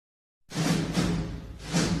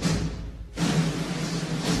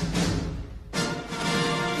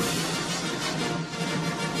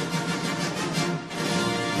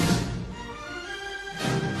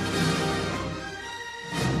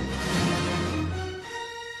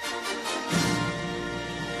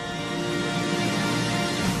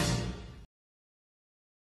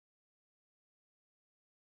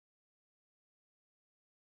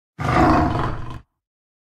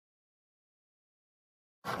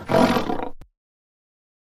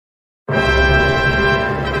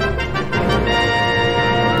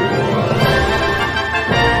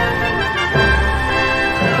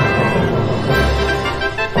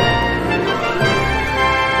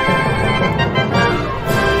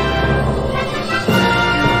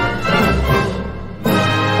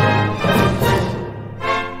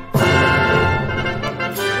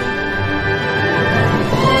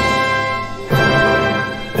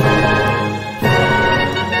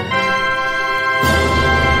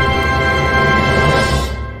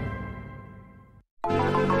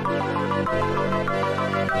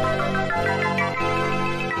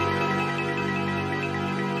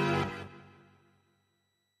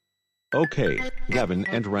Okay, Gavin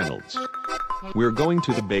and Reynolds. We're going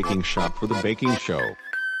to the baking shop for the baking show.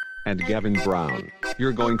 And Gavin Brown,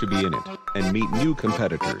 you're going to be in it, and meet new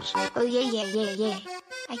competitors. Oh yeah.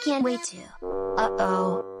 I can't wait to.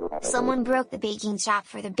 Uh-oh. Someone broke the baking shop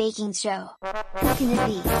for the baking show. Who can it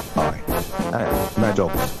be? I am Mad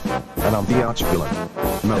Dog, and I'm the arch villain.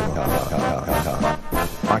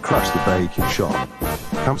 I crushed the baking shop.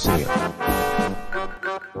 Come see it.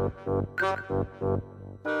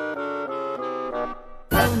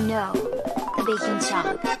 Oh no. The baking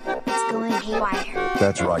shop. It's going haywire.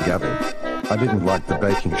 That's right, Gavin. I didn't like the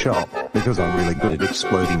baking shop, because I'm really good at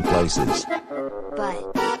exploding places.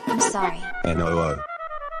 But, I'm sorry. N-O-O.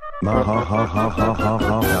 Ma ha ha ha ha ha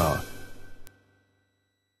ha ha.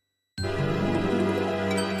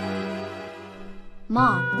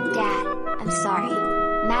 Mom, Dad, I'm sorry.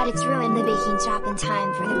 Maddox ruined the baking shop in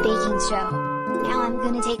time for the baking show. Now I'm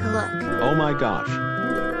gonna take a look. Oh my gosh.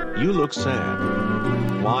 You look sad.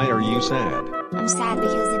 Why are you sad? I'm sad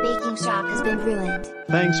because the baking shop has been ruined.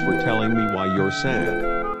 Thanks for telling me why you're sad.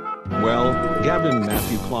 Well, Gavin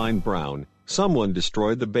Matthew Klein Brown, someone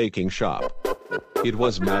destroyed the baking shop. It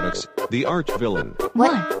was Maddox, the arch villain.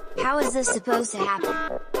 What? How is this supposed to happen?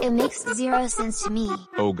 It makes zero sense to me.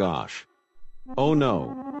 Oh gosh. Oh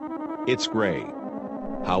no. It's gray.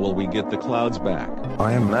 How will we get the clouds back?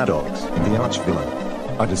 I am Maddox, the arch villain.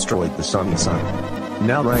 I destroyed the sunny sun.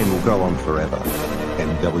 Now rain will go on forever.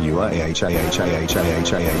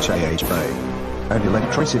 NWAHAHAHAHAHAHAHA. And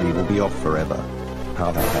electricity will be off forever.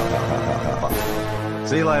 Ha ha ha ha ha ha ha.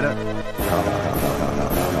 See you later. Ha ha ha ha ha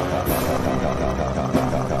ha.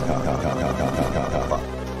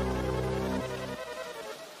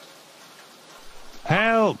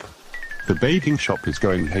 Help! The baking shop is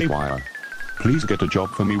going haywire. Please get a job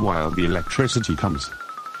for me while the electricity comes.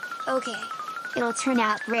 Okay. It'll turn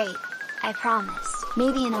out great. I promise.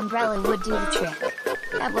 Maybe an umbrella would do the trick.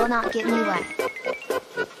 That will not get me wet.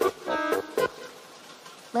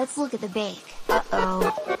 Let's look at the bake.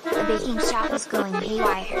 Uh-oh. The baking shop is going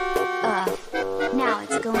haywire. Now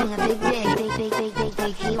it's going a big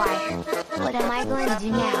haywire. What am I going to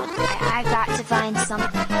do now? I've got to find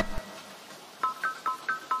something.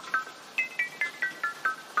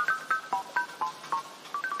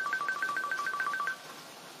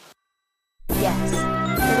 Yes. The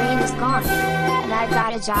rain is gone. And I've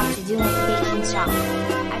got a job to do at the baking shop.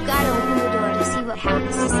 I've got to open the door to see what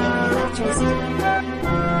happens to save the electricity.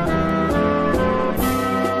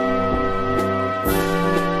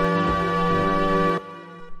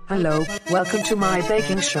 Hello, welcome to my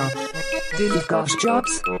baking shop. Do you've got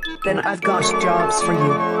jobs? Then I've got jobs for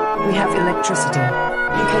you. We have electricity.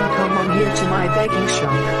 You can come on here to my baking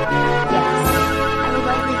shop. Yes. I would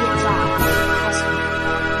like to get jobs. Customer.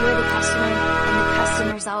 You're the customer, and the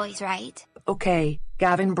customer's always right. Okay,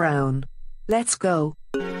 Gavin Brown. Let's go.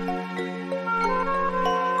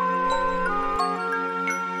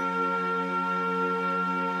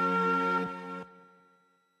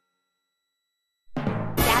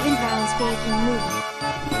 Gavin Brown's baking movie.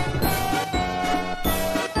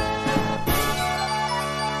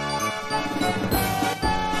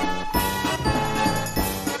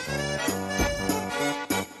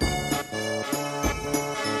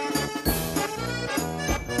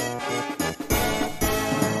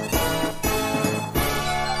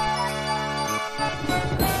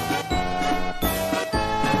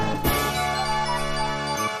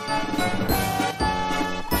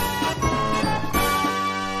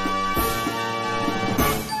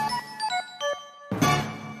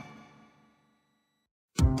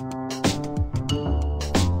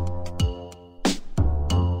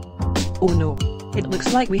 Oh no. It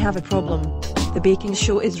looks like we have a problem. The baking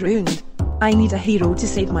show is ruined. I need a hero to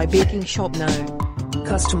save my baking shop now.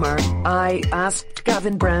 Customer, I asked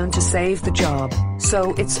Gavin Brown to save the job,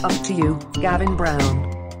 so it's up to you, Gavin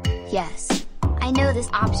Brown. Yes. I know this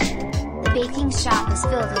option. The baking shop is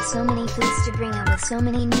filled with so many foods to bring in with so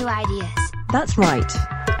many new ideas. That's right.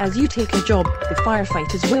 As you take a job, the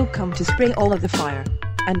firefighters will come to spray all of the fire.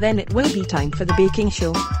 And then it will be time for the baking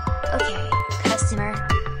show. Okay, customer.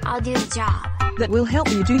 I'll do the job. That will help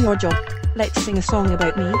you do your job. Let's sing a song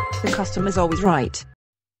about me. The customer's always right.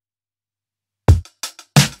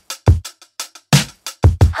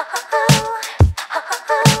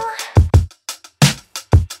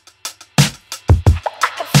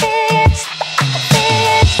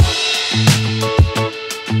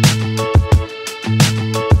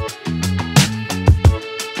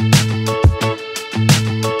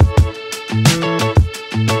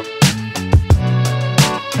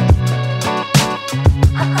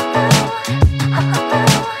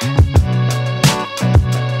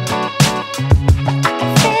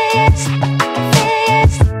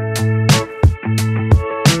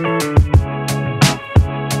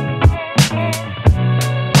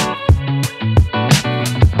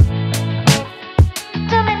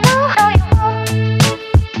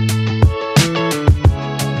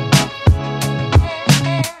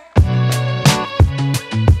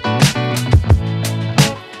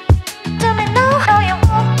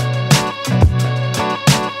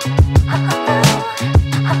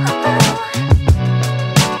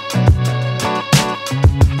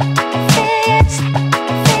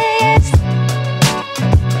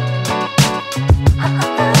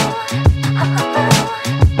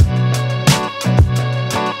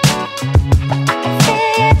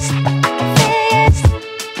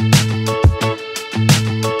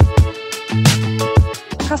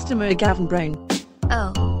 a Gavin Brown.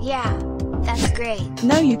 Oh, yeah. That's great.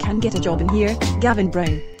 Now you can get a job in here, Gavin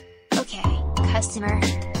Brown. Okay, customer.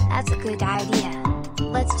 That's a good idea.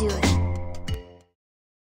 Let's do it.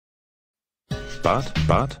 But,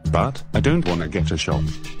 I don't wanna get a shop.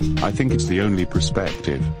 I think it's the only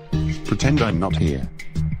perspective. Pretend I'm not here.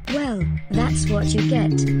 Well, that's what you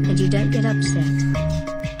get, and you don't get upset.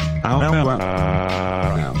 Ow, ow, ow,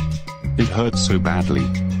 ow. It hurts so badly.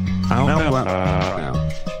 Ow, ow, ow, ow.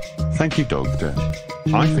 Thank you, doctor.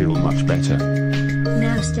 I feel much better.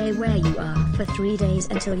 Now stay where you are for 3 days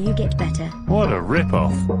until you get better. What a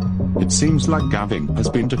rip-off. It seems like Gavin has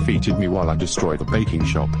been defeated me while I destroy the baking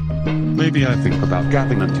shop. Maybe I think about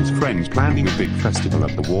Gavin and his friends planning a big festival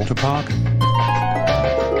at the water park.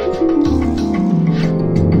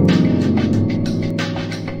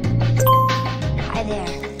 Hi there.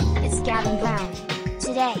 It's Gavin Brown.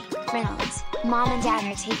 Today, Reynolds, Mom and Dad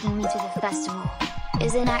are taking me to the festival.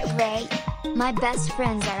 Isn't that great? My best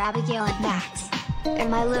friends are Abigail and Max. They're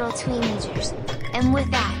my little teenagers. And with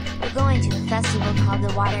that, we're going to a festival called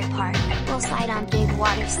the Water Park. We'll slide on big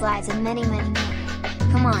water slides and many more.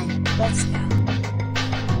 Come on, let's go.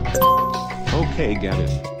 Okay, Gavin.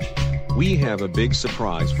 We have a big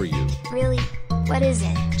surprise for you. Really? What is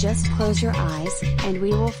it? Just close your eyes, and we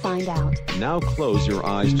will find out. Now close your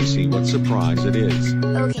eyes to see what surprise it is.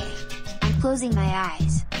 Okay, I'm closing my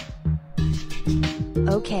eyes.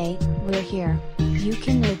 Okay, we're here. You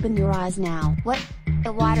can open your eyes now. What?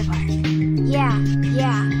 The water park? Yeah.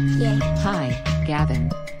 Hi,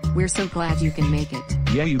 Gavin. We're so glad you can make it.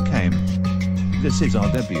 Yeah, you came. This is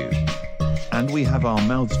our debut. And we have our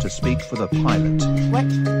mouths to speak for the pilot. What?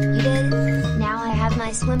 You did? Now I have my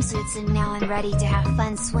swimsuits and now I'm ready to have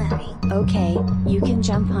fun swimming. Okay, you can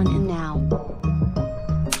jump on in now.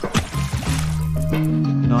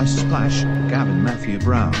 Nice splash, Gavin Matthew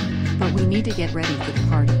Brown. But we need to get ready for the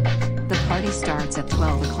party. The party starts at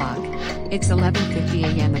 12 o'clock. It's 11:50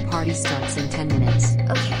 a.m. The party starts in 10 minutes.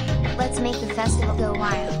 Okay, let's make the festival go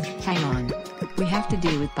wild. Hang on. We have to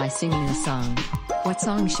do it by singing a song. What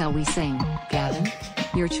song shall we sing, Gavin?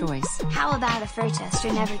 Your choice. How about If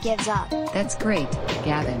Rochester Never Gives Up? That's great,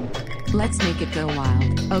 Gavin. Let's make it go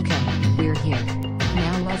wild. Okay, we're here.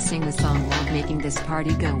 Now let's sing the song while making this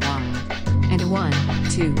party go wild. And 1,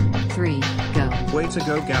 2, 3, go. Way to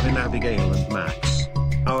go, Gavin, Abigail and Max.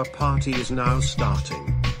 Our party is now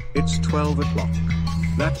starting. It's 12 o'clock.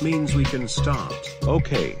 That means we can start.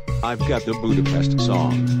 Okay, I've got the Budapest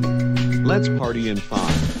song. Let's party in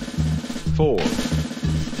 5, 4,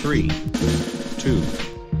 3, 2,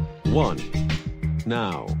 1.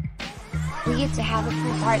 Now. We get to have a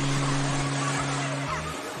pool party.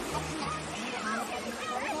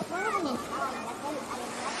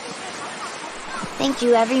 Thank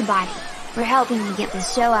you, everybody, for helping me get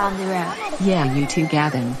this show on the road. Yeah, you too,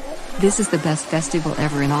 Gavin. This is the best festival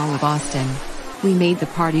ever in all of Austin. We made the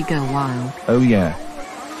party go wild. Oh yeah.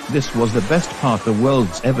 This was the best part the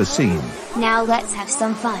world's ever seen. Now let's have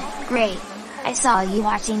some fun. Great. I saw you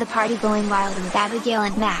watching the party going wild with Abigail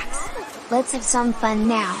and Max. Let's have some fun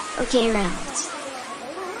now, okay, Reynolds?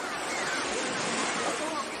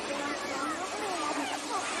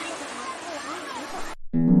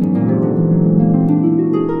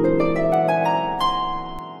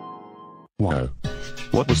 Whoa.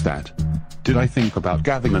 What was that? Did I think about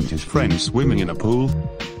Gavin and his friends swimming in a pool?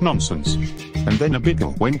 Nonsense. And then a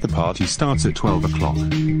biggle when the party starts at 12 o'clock.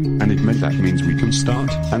 And it meant that means we can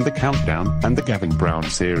start, and the countdown, and the Gavin Brown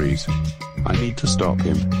series. I need to stop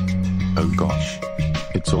him. Oh gosh.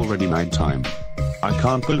 It's already night time. I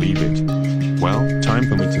can't believe it. Well, time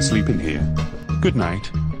for me to sleep in here. Good night.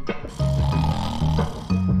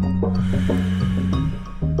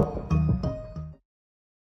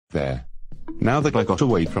 There. Now that I got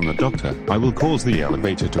away from the doctor, I will cause the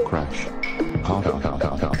elevator to crash. Ha ha ha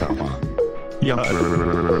ha ha ha ha. Yeah.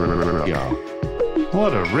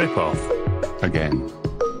 What a rip-off. Again.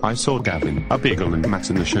 I saw Gavin, Abigail and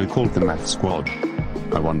Max in the show called The Math Squad.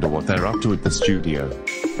 I wonder what they're up to at the studio.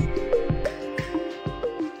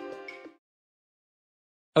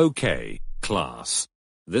 Okay, class.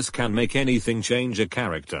 This can make anything change a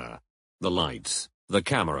character. The lights, the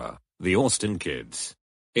camera, the Austin kids.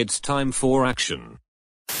 It's time for action.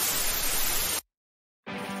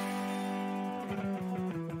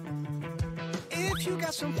 If you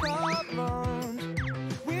got some problems,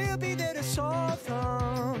 we'll be there to solve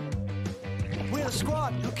them. We're a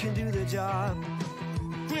squad who can do the job.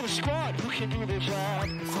 We're a squad who can do the job.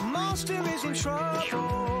 If the monster is in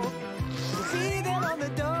trouble, we'll be there on the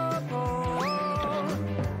double.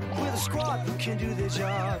 We're the squad who can do the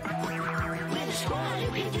job. We're the squad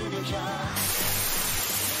who can do the job.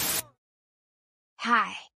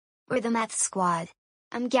 Hi. We're the Math Squad.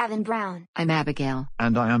 I'm Gavin Brown. I'm Abigail.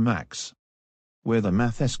 And I am Max. We're the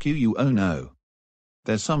Math SQ. Oh no.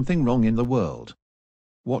 There's something wrong in the world.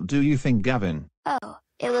 What do you think, Gavin? Oh,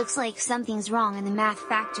 it looks like something's wrong in the math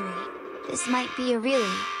factory. This might be a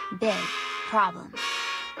really big problem.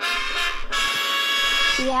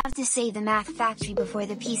 We have to save the math factory before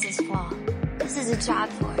the pieces fall. This is a job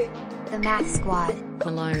for the Math Squad.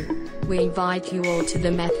 Hello. We invite you all to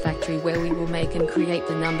the math factory where we will make and create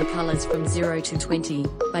the number colors from 0 to 20,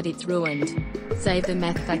 but it's ruined. Save the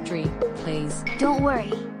math factory, please. Don't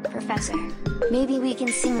worry, Professor. Maybe we can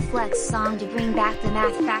sing a flex song to bring back the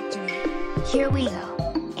math factory. Here we go.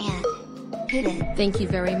 And hit it. Thank you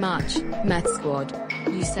very much, Math Squad.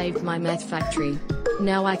 You saved my math factory.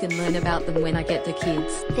 Now I can learn about them when I get the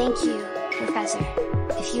kids. Thank you, Professor.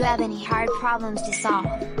 If you have any hard problems to solve,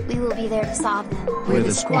 we will be there to solve them. We're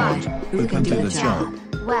the squad who can do the job.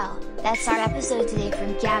 Well, that's our episode today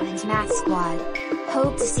from Gavin's Math Squad.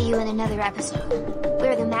 Hope to see you in another episode.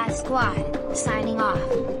 We're the Math Squad, signing off.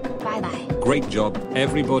 Bye-bye. Great job,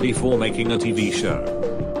 everybody, for making a TV show.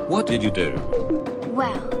 What did you do?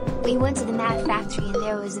 Well, we went to the math factory and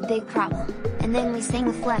there was a big problem. And then we sang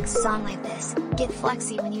the flex song like this. Get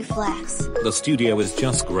flexy when you flex. The studio is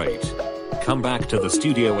just great. Come back to the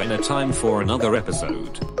studio anytime for another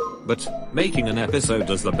episode. But making an episode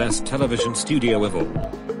is the best television studio of all.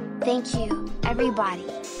 Thank you, everybody.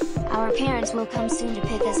 Our parents will come soon to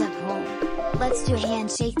pick us up home. Let's do a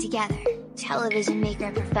handshake together. Television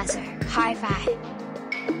maker Professor, high five.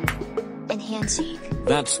 And handshake.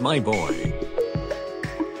 That's my boy.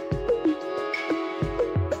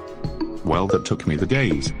 Well, that took me the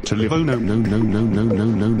days to live. Oh no no no no no no no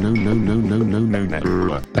no no no no no no.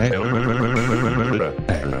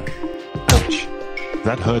 Ouch.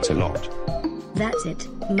 That hurts a lot. That's it,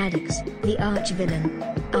 Maddox, the arch-villain.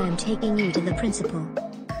 I am taking you to the principal.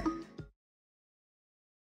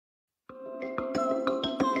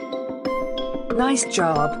 Nice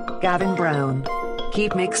job, Gavin Brown.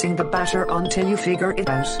 Keep mixing the batter until you figure it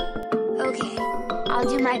out. Okay, I'll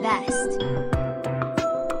do my best.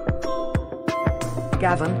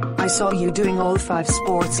 Gavin, I saw you doing all 5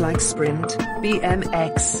 sports like sprint,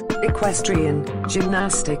 BMX, equestrian,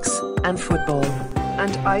 gymnastics, and football.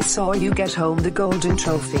 And I saw you get home the golden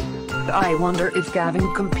trophy. I wonder if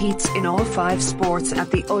Gavin competes in all 5 sports at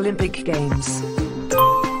the Olympic Games.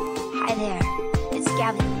 Hi there, it's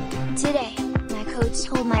Gavin. Today, my coach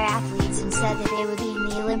told my athletes and said that they would be in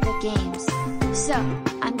the Olympic Games. So,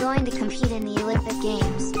 I'm going to compete in the Olympic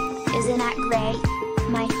Games. Isn't that great?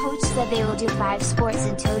 My coach said they will do 5 sports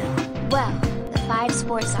in total. Well, the 5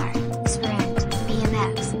 sports are sprint,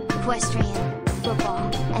 BMX, equestrian, football,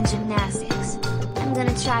 and gymnastics. I'm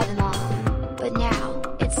gonna try them all. But now,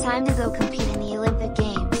 it's time to go compete in the Olympic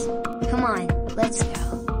Games. Come on, let's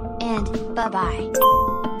go. And, bye-bye.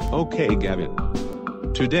 Okay, Gavin.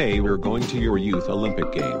 Today we're going to your Youth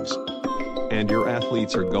Olympic Games. And your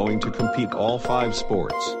athletes are going to compete all 5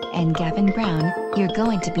 sports. And Gavin Brown, you're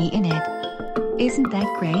going to be in it. Isn't that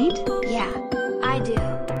great? Yeah, I do.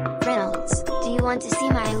 Reynolds, do you want to see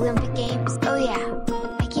my Olympic Games? Oh yeah,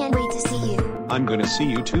 I can't wait to see you. I'm gonna see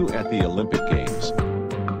you too at the Olympic Games.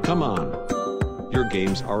 Come on. Your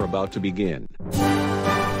games are about to begin.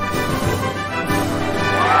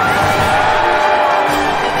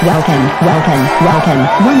 Welcome,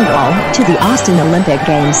 one and all, to the Austin Olympic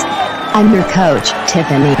Games. I'm your coach,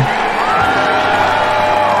 Tiffany.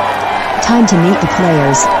 Time to meet the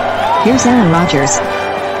players. Here's Aaron Rodgers.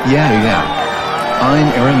 Yeah. I'm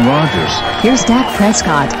Aaron Rodgers. Here's Dak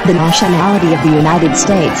Prescott, the nationality of the United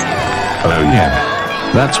States. Oh yeah.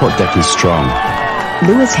 That's what Dak is strong.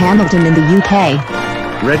 Lewis Hamilton in the UK.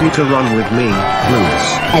 Ready to run with me, Lewis.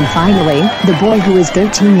 And finally, the boy who is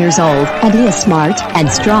 13 years old, and he is smart and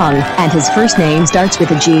strong, and his first name starts with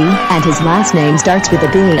a G, and his last name starts with a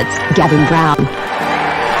B. It's Gavin Brown.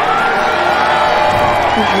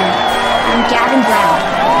 I'm Gavin Brown.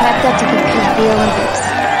 Prepped up to compete at the Olympics.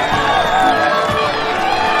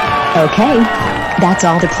 Okay. That's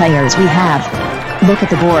all the players we have. Look at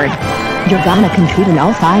the board. You're gonna compete in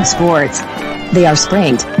all 5 sports. They are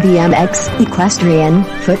sprint, BMX, equestrian,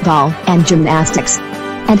 football, and gymnastics.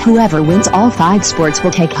 And whoever wins all 5 sports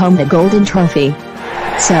will take home the golden trophy.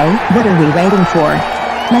 So, what are we waiting for?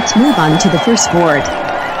 Let's move on to the first sport.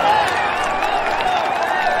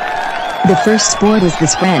 The first sport is the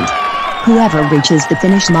sprint. Whoever reaches the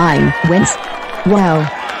finish line wins. Whoa.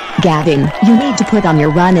 Gavin, you need to put on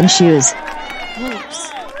your running shoes.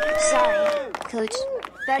 Oops. Sorry, Coach.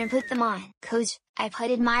 Better put them on. Coach, I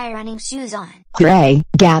putted my running shoes on. Hooray,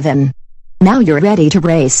 Gavin. Now you're ready to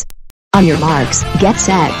race. On your marks, get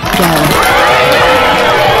set, go.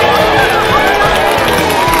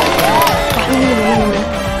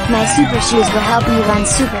 my super shoes will help me run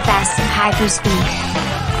super fast and hyperspeed.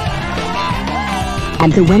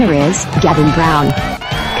 And the winner is Gavin Brown.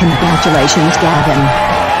 Congratulations, Gavin.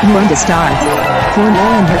 You earned a star. 4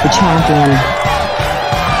 more and you're the champion.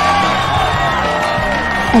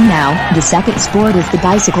 And now, the second sport is the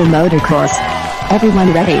bicycle motocross.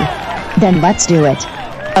 Everyone ready? Then let's do it.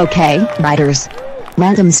 Okay, riders.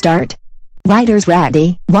 Random start. Riders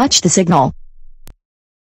ready, watch the signal.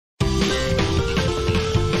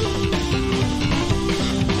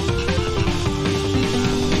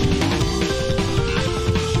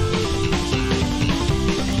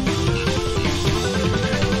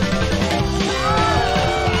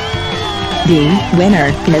 The winner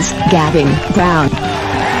is Gavin Brown.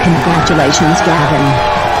 Congratulations,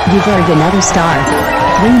 Gavin. You've earned another star.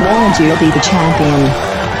 3 more and you'll be the champion.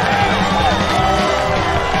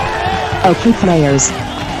 Okay, players.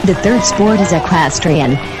 The third sport is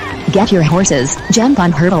equestrian. Get your horses, jump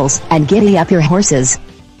on hurdles, and giddy up your horses.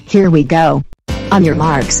 Here we go. On your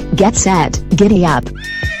marks, get set, giddy up.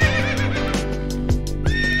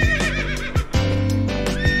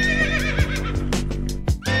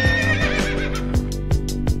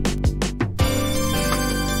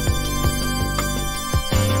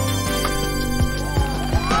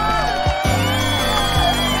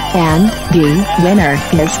 And the winner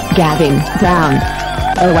is Gavin Brown.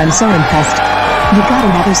 Oh, I'm so impressed. You got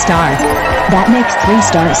another star. That makes 3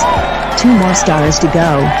 stars. 2 more stars to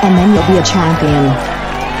go, and then you'll be a champion.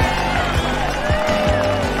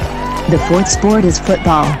 The fourth sport is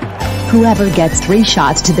football. Whoever gets 3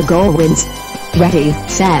 shots to the goal wins. Ready,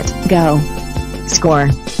 set, go. Score,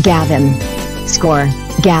 Gavin. Score,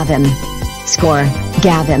 Gavin. Score,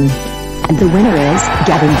 Gavin. And the winner is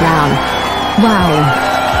Gavin Brown. Wow.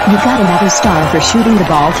 You got another star for shooting the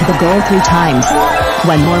ball to the goal 3 times.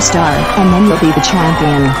 1 more star, and then you'll be the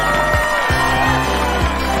champion.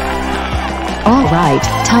 Alright,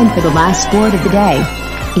 time for the last sport of the day.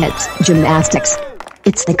 It's gymnastics.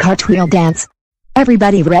 It's the cartwheel dance.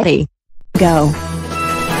 Everybody ready? Go.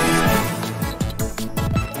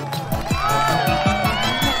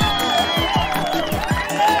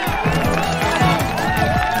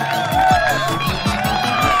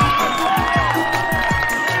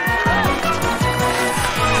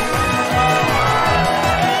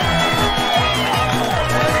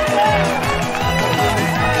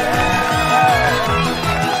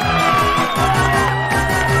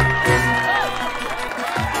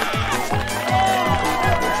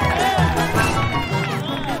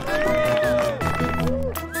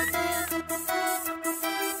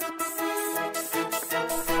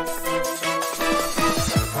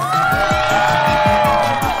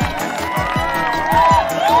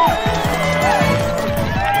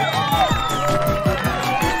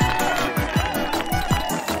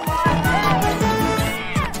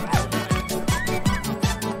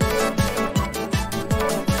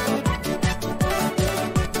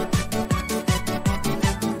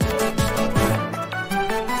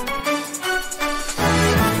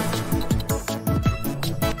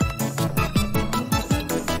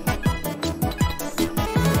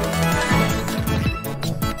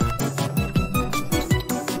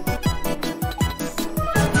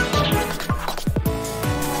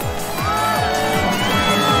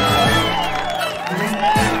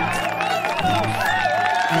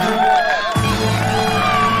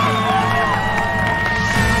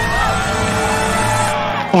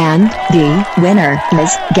 And the winner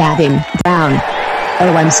is Gavin Brown.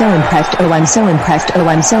 Oh, I'm so impressed. Oh, I'm so impressed. Oh,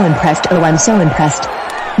 I'm so impressed. Oh, I'm so impressed.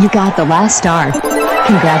 You got the last star.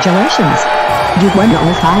 Congratulations. You won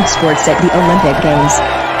all 5 sports at the Olympic Games.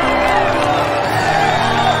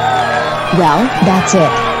 Well, that's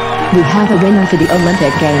it. We have a winner for the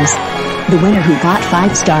Olympic Games. The winner who got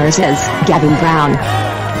 5 stars is Gavin Brown.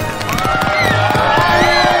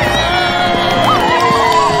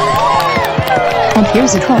 And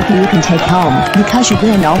here's a trophy you can take home, because you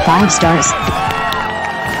win all 5 stars.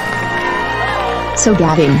 So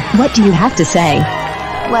Gavin, what do you have to say?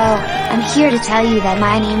 Well, I'm here to tell you that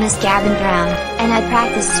my name is Gavin Brown, and I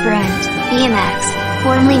practice sprint, BMX,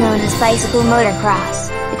 formerly known as bicycle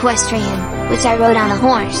motocross, equestrian, which I rode on a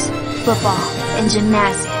horse, football, and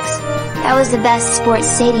gymnastics. That was the best sports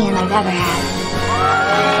stadium I've ever had.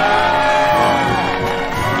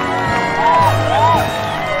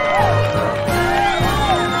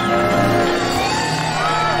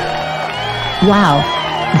 Wow.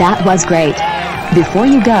 That was great. Before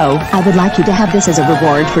you go, I would like you to have this as a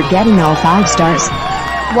reward for getting all 5 stars.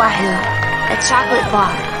 Wahoo! A chocolate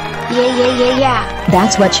bar. Yeah.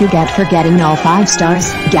 That's what you get for getting all 5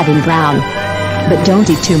 stars, Gavin Brown. But don't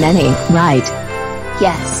eat too many, right?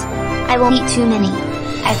 Yes. I won't eat too many.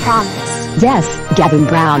 I promise. Yes, Gavin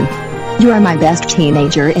Brown. You are my best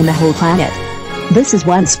teenager in the whole planet. This is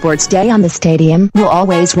one sports day on the stadium we'll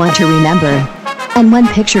always want to remember. And one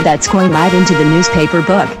picture that's going right into the newspaper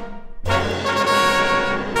book.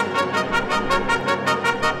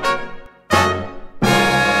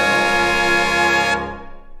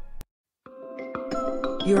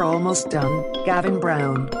 You're almost done, Gavin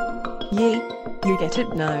Brown. Yay, you get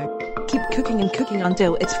it now. Keep cooking and cooking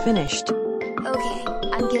until it's finished. Okay,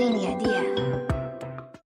 I'm getting the idea.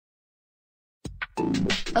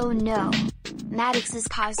 Oh no. Maddox has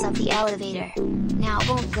paused up the elevator. Now it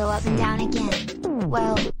won't go up and down again.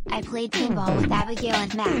 Well, I played pinball with Abigail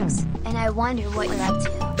and Max, and I wonder what you're up to.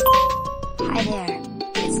 Hi there,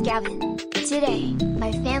 it's Gavin. Today,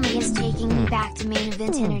 my family is taking me back to Main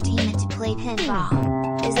Event Entertainment to play pinball.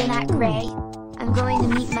 Isn't that great? I'm going to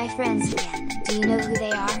meet my friends again. Do you know who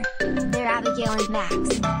they are? They're Abigail and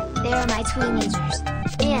Max. They are my teenagers.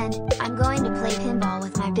 And, I'm going to play pinball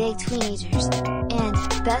with my big teenagers. And,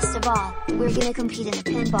 best of all, we're gonna compete in a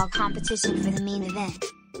pinball competition for the main event.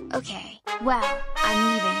 Okay, well,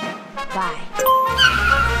 I'm leaving. Bye.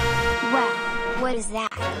 Well, what is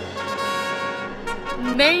that?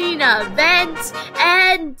 Main Event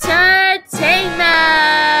Entertainment!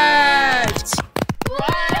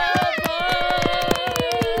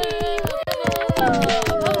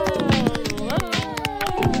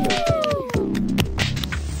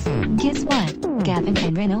 Guess what, Gavin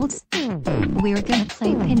and Reynolds? We're gonna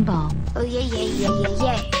play pinball. Oh yay.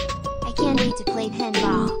 I can't wait to play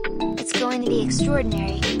pinball. It's going to be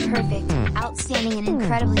extraordinary, perfect, outstanding and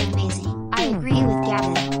incredibly amazing. I agree with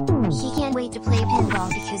Gavin. He can't wait to play pinball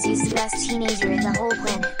because he's the best teenager in the whole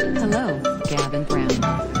planet. Hello, Gavin Brown.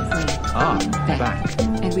 Back.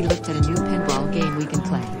 And we looked at a new pinball game we can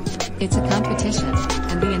play. It's a competition,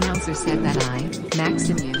 and the announcer said that I, Max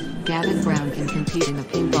and you, Gavin Brown can compete in a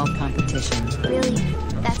pinball competition. Really?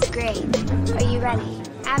 That's great. Are you ready,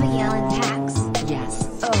 Abigail and Max? Yes.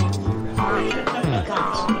 Oh my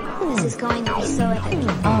gosh. This is going to be so epic.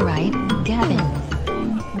 Alright, Gavin.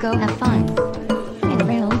 Go have fun. And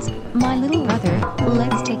Reynolds, my little brother,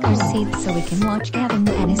 let's take our seats so we can watch Gavin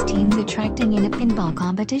and his teams attracting in a pinball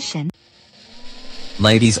competition.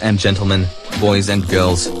 Ladies and gentlemen, boys and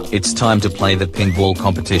girls, it's time to play the pinball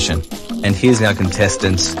competition. And here's our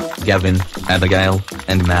contestants, Gavin, Abigail,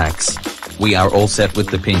 and Max. We are all set with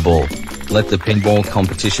the pinball. Let the pinball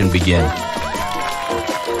competition begin.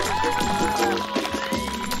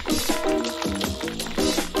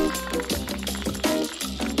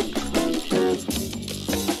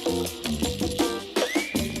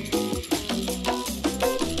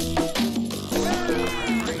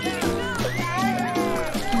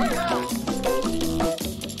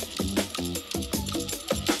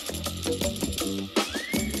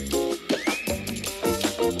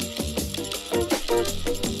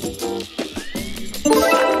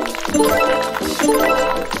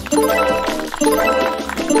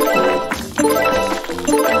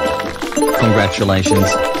 Congratulations,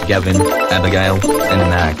 Gavin, Abigail, and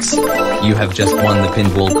Max. You have just won the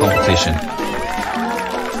pinball competition.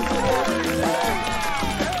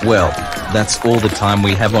 Well, that's all the time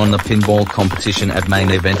we have on the pinball competition at Main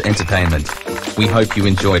Event Entertainment. We hope you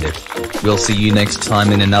enjoyed it. We'll see you next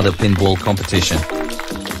time in another pinball competition.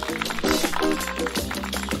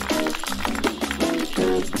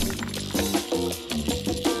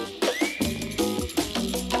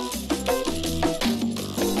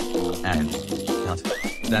 And cut.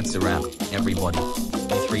 That's a wrap, everybody.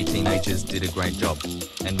 You three teenagers did a great job.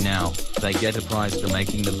 And now, they get a prize for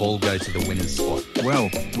making the ball go to the winner's spot. Well,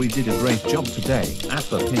 we did a great job today at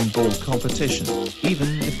the pinball competition,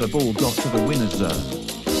 even if the ball got to the winner's zone.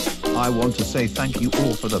 I want to say thank you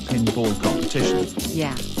all for the pinball competition.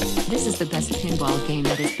 Yeah. This is the best pinball game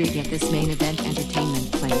that is big at this Main Event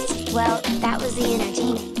Entertainment place. Well, that was the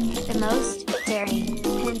entertaining, the most daring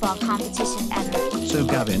pinball competition ever. So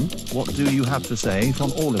Gavin, what do you have to say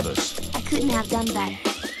from all of us? I couldn't have done better.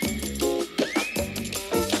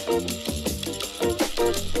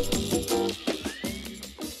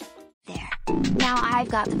 Now I've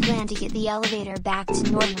got the plan to get the elevator back to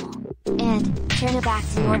normal. And turn it back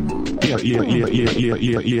to normal.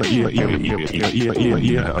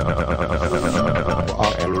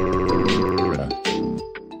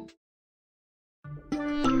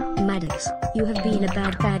 Maddox, you have been a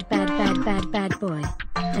bad boy.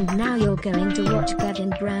 And now you're going to watch Gavin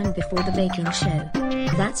Brown before the baking show.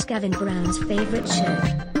 That's Gavin Brown's favorite show.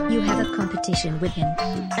 You have a competition with him.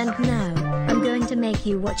 And now, I'm going to make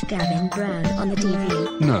you watch Gavin Brown on the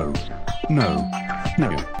TV. No.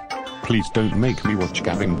 Please don't make me watch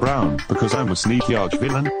Gavin Brown, because I'm a sneaky arch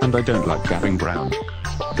villain, and I don't like Gavin Brown.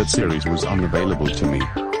 That series was unavailable to me.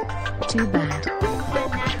 Too bad.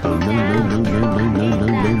 Oh no.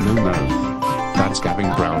 That's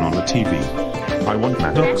Gavin Brown on the TV. I want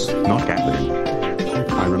Maddox, not Gavin.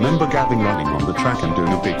 I remember Gavin running on the track and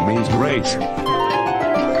doing a big maze race.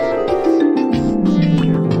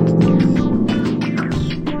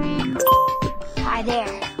 Hi there,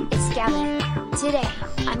 it's Gavin. Today,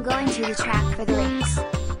 I'm going to the track for the race.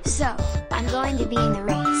 So, I'm going to be in the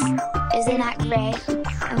race. Isn't that great?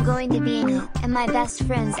 I'm going to be in it, and my best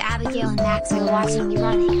friends Abigail and Max are watching me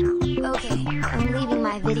running. Okay, I'm leaving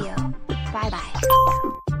my video. Bye-bye.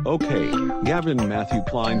 Okay, Gavin Matthew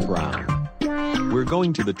Klein Brown. We're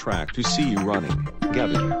going to the track to see you running,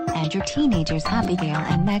 Gavin. And your teenagers Abigail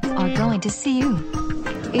and Max are going to see you.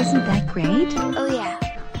 Isn't that great? Oh yeah,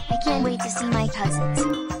 I can't wait to see my cousins.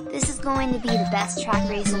 This is going to be the best track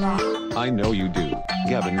race of all. I know you do,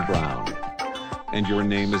 Gavin Brown. And your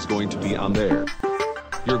name is going to be on there.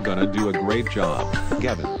 You're gonna do a great job,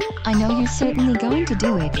 Gavin. I know you're certainly going to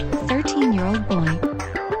do it, 13-year-old boy.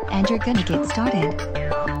 And you're gonna get started.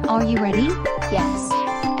 Are you ready? Yes,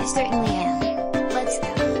 I certainly am. Let's go.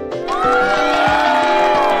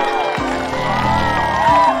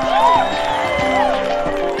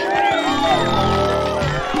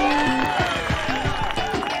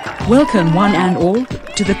 Welcome one and all,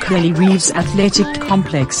 to the Curly Reeves Athletic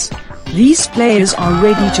Complex. These players are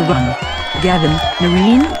ready to run. Gavin,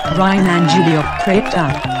 Noreen, Ryan and Julia are prepped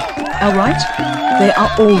up. Alright? They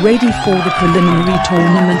are all ready for the preliminary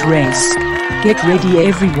tournament race. Get ready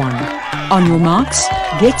everyone. On your marks,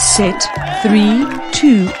 get set, 3,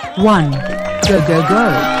 2, 1. Go go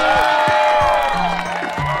go.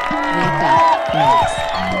 Wait back, Max.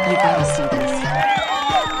 You gotta see this.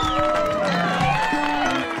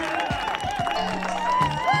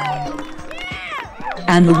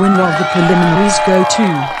 And the winner of the preliminaries go to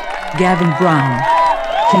Gavin Brown.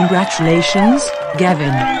 Congratulations,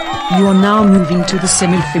 Gavin. You are now moving to the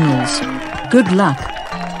semifinals. Good luck.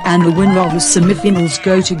 And the winner of the semifinals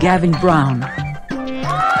go to Gavin Brown.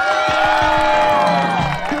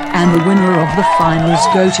 And the winner of the finals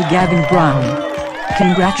go to Gavin Brown.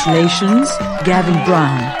 Congratulations, Gavin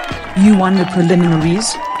Brown. You won the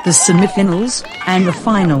preliminaries, the semifinals, and the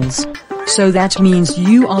finals. So that means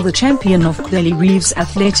you are the champion of Curly Reeves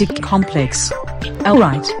Athletic Complex.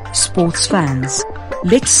 Alright, sports fans.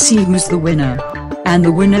 Let's see who's the winner. And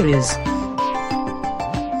the winner is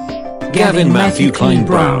Gavin Matthew Klein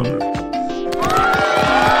Brown. Yeah.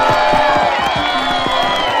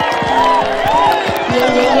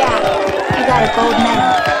 I got a gold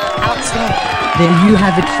medal. Outstanding. There you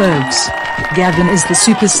have it folks. Gavin is the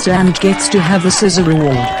superstar and gets to have the Scissor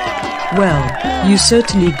Award. Well, you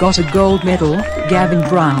certainly got a gold medal, Gavin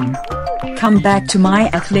Brown. Come back to my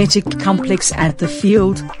athletic complex at the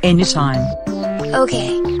field, anytime.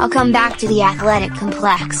 Okay, I'll come back to the athletic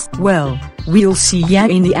complex. Well, we'll see ya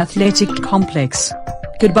in the athletic complex.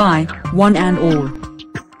 Goodbye, one and all.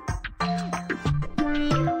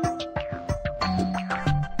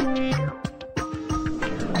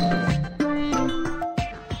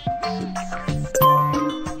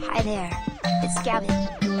 Hi there, it's Gavin.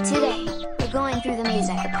 Today, we're going through the maze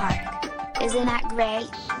at the park. Isn't that great?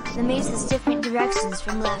 The maze has different directions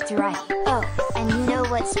from left to right. Oh, and you know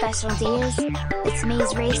what special day is? It's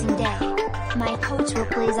Maze Racing Day. My coach will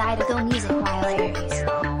play Zydeco music while I race.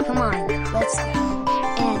 Come on, let's go.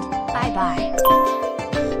 And, bye-bye.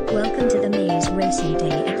 Welcome to the Maze Racing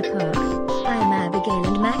Day at the park. I'm Abigail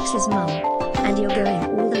and Max's mom. And you're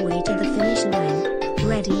going all the way to the finish line.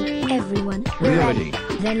 Ready, everyone? We're ready.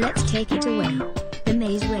 Then let's take it away. The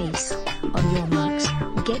maze race. On your marks,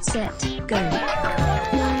 get set, go.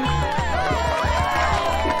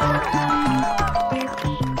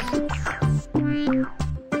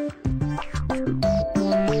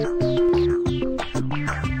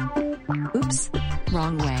 Oops,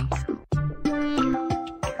 wrong way.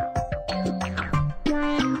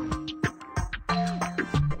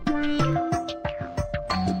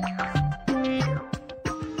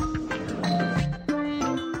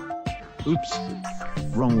 Oops.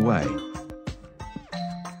 Wrong way.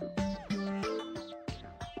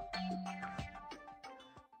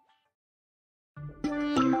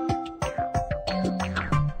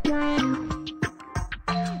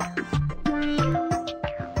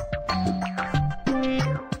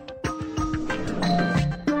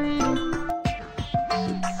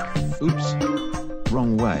 Oops.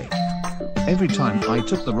 Wrong way. Every time I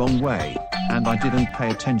took the wrong way, and I didn't pay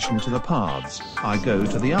attention to the paths, I go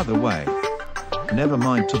to the other way. Never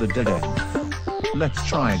mind to the dead end. Let's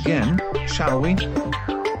try again, shall we?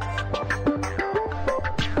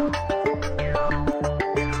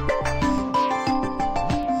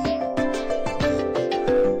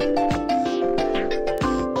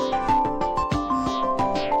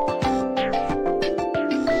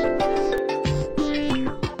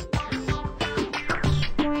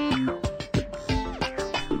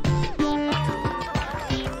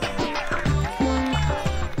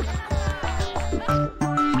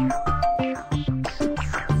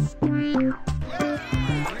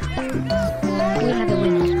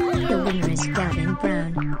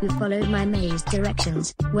 You followed my maze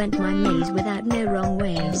directions, went my maze without no wrong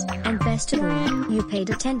ways, and best of all, you paid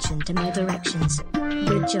attention to my directions.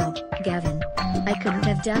 Good job, Gavin. I couldn't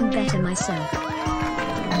have done better myself.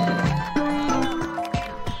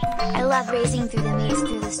 I love racing through the maze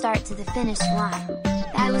through the start to the finish line.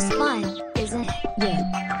 That was fun, isn't it?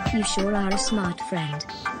 Yeah. You sure are a smart friend.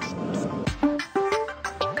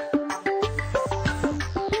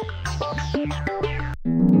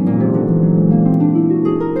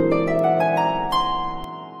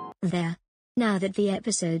 There. Now that the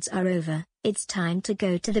episodes are over, it's time to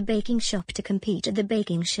go to the baking shop to compete at the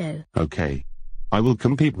baking show. Okay. I will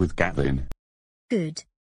compete with Gavin. Good.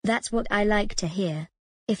 That's what I like to hear.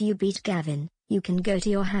 If you beat Gavin, you can go to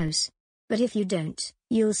your house. But if you don't,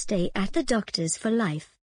 you'll stay at the doctor's for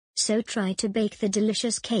life. So try to bake the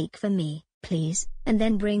delicious cake for me, please, and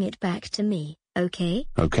then bring it back to me, okay?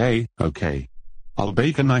 Okay. I'll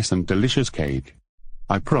bake a nice and delicious cake.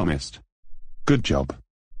 I promised. Good job.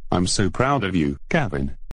 I'm so proud of you,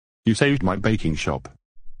 Gavin. You saved my baking shop.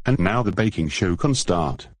 And now the baking show can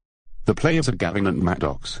start. The players are Gavin and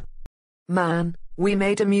Maddox. Man, we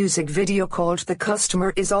made a music video called The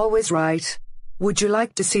Customer Is Always Right. Would you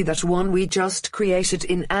like to see that one we just created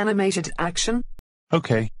in animated action?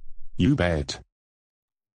 Okay. You bet.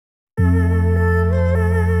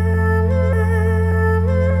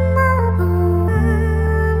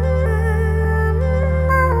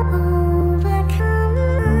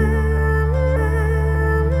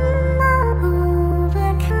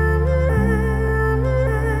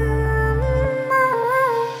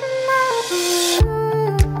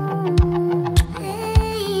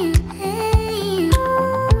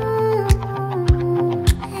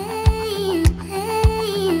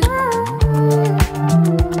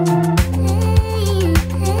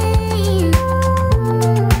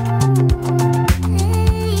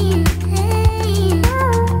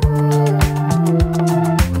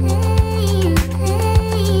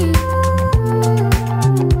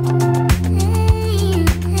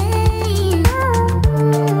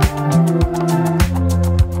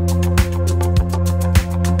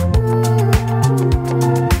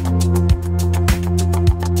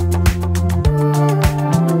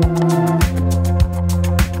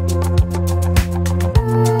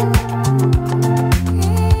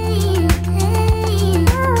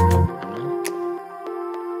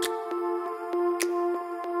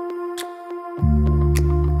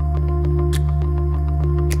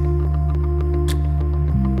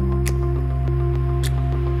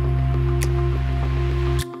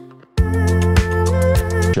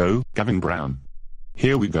 Gavin Brown.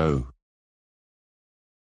 Here we go.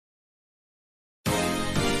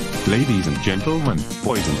 Ladies and gentlemen,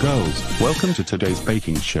 boys and girls, welcome to today's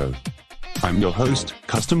baking show. I'm your host,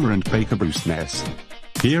 customer and baker Bruce Ness.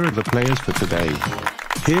 Here are the players for today.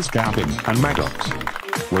 Here's Gavin and Maddox.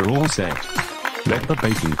 We're all set. Let the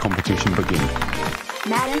baking competition begin.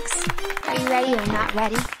 Maddox, are you ready or not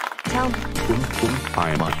ready? Tell me. I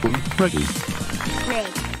am ready.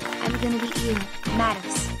 Great. I'm gonna beat you,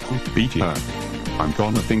 Maddox. Beat her. I'm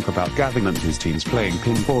gonna think about Gavin and his team's playing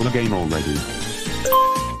pinball game already.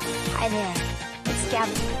 Hi there, it's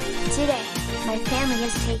Gavin. Today, my family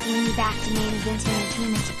is taking me back to main event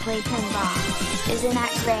entertainment to play pinball. Isn't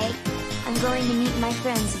that great? I'm going to meet my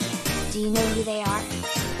friends again. Do you know who they are?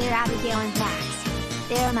 They're Abigail and Max.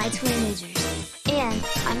 They are my teenagers. And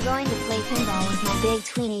I'm going to play pinball with my big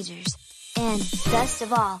teenagers. And, best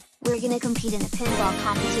of all, we're gonna compete in a pinball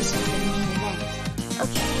competition for the main event.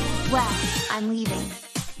 Okay, well, I'm leaving.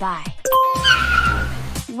 Bye.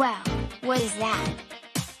 Well, what is that?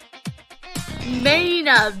 Main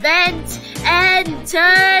Event Entertainment!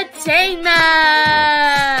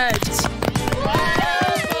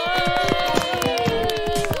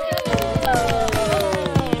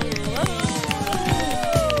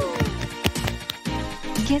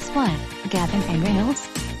 Guess what, Gavin and Reynolds?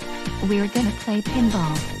 We're gonna play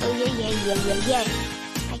pinball. Oh yeah.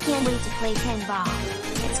 I can't wait to play pinball.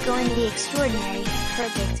 It's going to be extraordinary,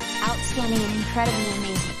 perfect, outstanding and incredibly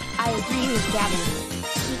amazing. I agree with Gavin.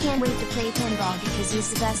 He can't wait to play pinball because he's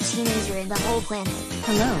the best teenager in the whole planet.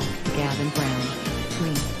 Hello, Gavin Brown.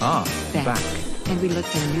 We back. And we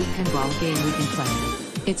looked at a new pinball game we can play.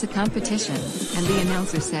 It's a competition, and the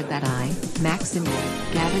announcer said that I, Max and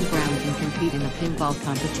Gavin Brown can compete in a pinball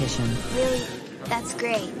competition. Really? That's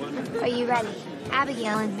great. Are you ready,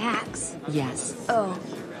 Abigail and Max? Yes. Oh,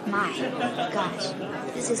 my gosh.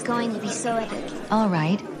 This is going to be so epic.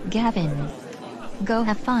 Alright, Gavin. Go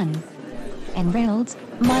have fun. And Reynolds,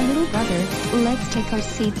 my little brother, let's take our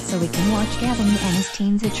seats so we can watch Gavin and his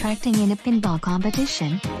teams attracting in a pinball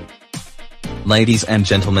competition. Ladies and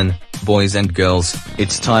gentlemen, boys and girls,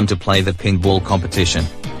 it's time to play the pinball competition.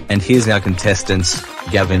 And here's our contestants,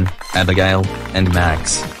 Gavin, Abigail, and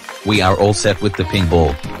Max. We are all set with the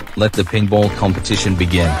pinball. Let the pinball competition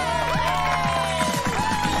begin.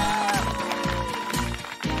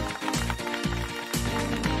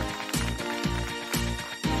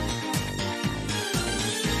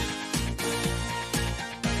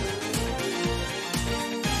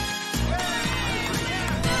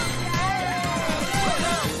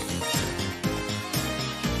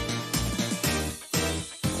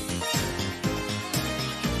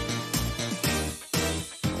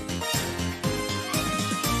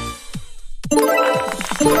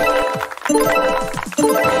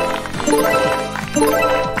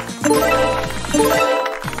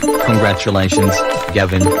 Congratulations,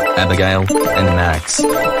 Gavin, Abigail, and Max.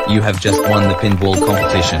 You have just won the pinball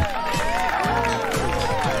competition.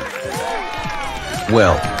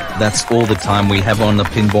 Well, that's all the time we have on the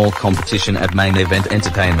pinball competition at Main Event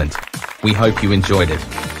Entertainment. We hope you enjoyed it.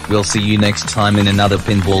 We'll see you next time in another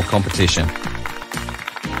pinball competition.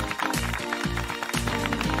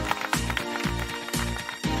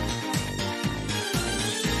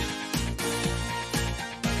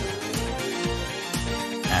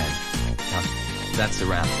 That's a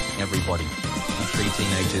wrap, everybody. The three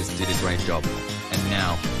teenagers did a great job. And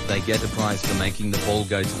now, they get a prize for making the ball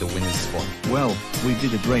go to the winner's spot. Well, we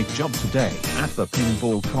did a great job today at the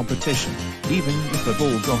pinball competition, even if the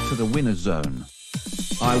ball got to the winner's zone.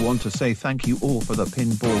 I want to say thank you all for the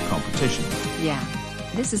pinball competition. Yeah.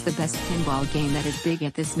 This is the best pinball game that is big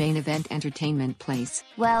at this Main Event Entertainment place.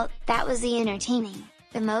 Well, that was the entertaining,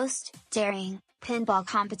 the most daring pinball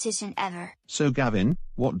competition ever. So Gavin,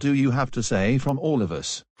 what do you have to say from all of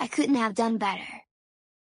us? I couldn't have done better.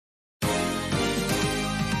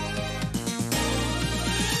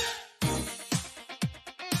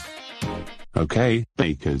 Okay,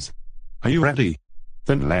 bakers. Are you ready?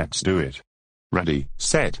 Then let's do it. Ready,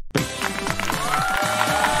 set, bake.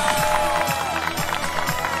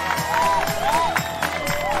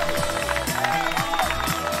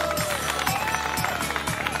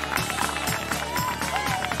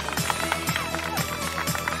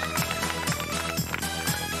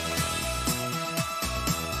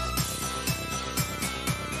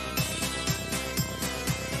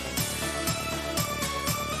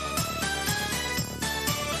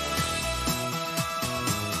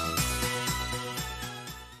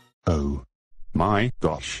 Oh my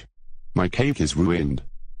gosh. My cake is ruined.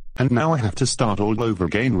 And now I have to start all over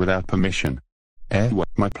again without permission.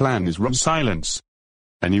 My plan is silence.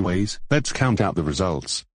 Anyways, let's count out the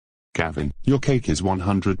results. Gavin, your cake is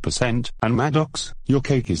 100%, and Maddox, your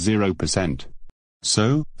cake is 0%.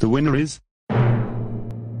 So, the winner is...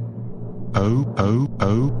 Oh.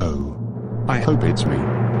 I hope it's me.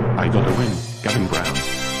 I gotta win, Gavin Brown.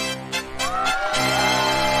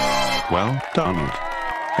 Well, darn it.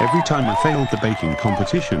 Every time I failed the baking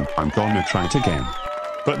competition, I'm gonna try it again.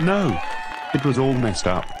 But no! It was all messed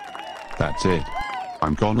up. That's it.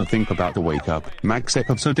 I'm gonna think about the Wake Up Max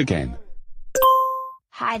episode again.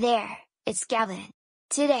 Hi there, it's Gavin.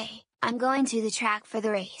 Today, I'm going to the track for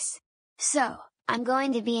the race. So, I'm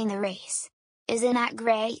going to be in the race. Isn't that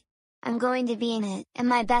great? I'm going to be in it, and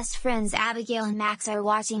my best friends Abigail and Max are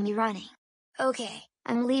watching me running. Okay,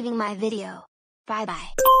 I'm leaving my video. Bye bye.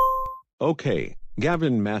 Okay,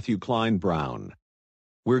 Gavin Matthew Klein Brown.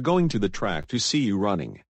 We're going to the track to see you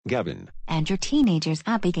running, Gavin. And your teenagers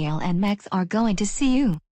Abigail and Max are going to see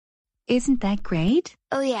you. Isn't that great?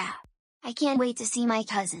 Oh yeah. I can't wait to see my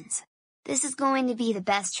cousins. This is going to be the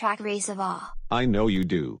best track race of all. I know you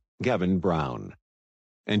do, Gavin Brown.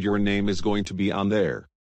 And your name is going to be on there.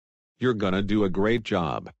 You're gonna do a great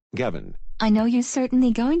job, Gavin. I know you're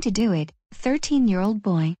certainly going to do it, 13-year-old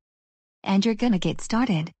boy. And you're gonna get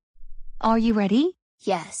started. Are you ready?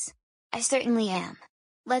 Yes. I certainly am.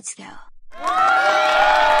 Let's go.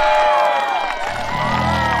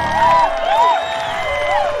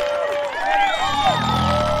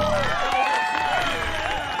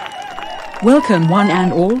 Welcome one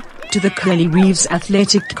and all, to the Curly Reeves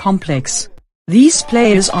Athletic Complex. These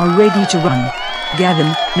players are ready to run.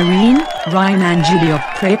 Gavin, Noreen, Ryan and Julia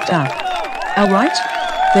prepped up. Alright?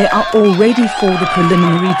 They are all ready for the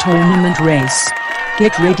preliminary tournament race.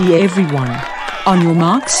 Get ready everyone. On your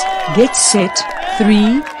marks, get set,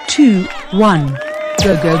 3, 2, 1.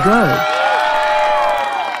 Go go go.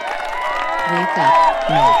 Wake up,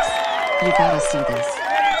 Max. You gotta see this.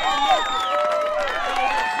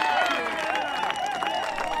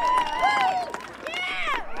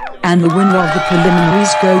 And the winner of the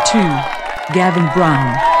preliminaries go to Gavin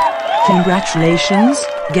Brown. Congratulations,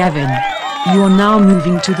 Gavin. You are now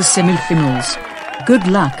moving to the semi-finals. Good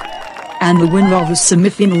luck. And the winner of the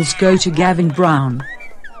semi-finals go to Gavin Brown.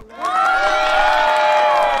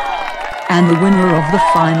 And the winner of the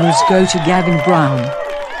finals go to Gavin Brown.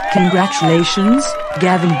 Congratulations,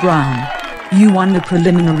 Gavin Brown. You won the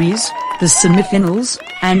preliminaries, the semi-finals,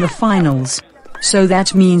 and the finals. So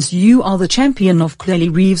that means you are the champion of Clearly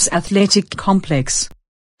Reeves Athletic Complex.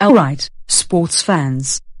 Alright, sports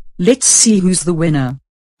fans. Let's see who's the winner.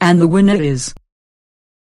 And the winner is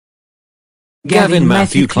Gavin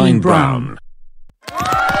Matthew Klein Brown.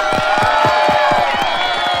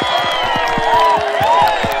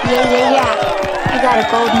 Yeah. I got a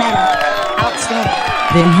gold medal. Outstanding.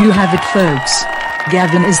 There you have it, folks.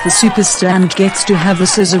 Gavin is the superstar and gets to have the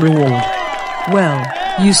Scissor Award. Well,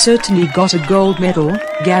 you certainly got a gold medal,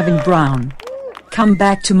 Gavin Brown. Come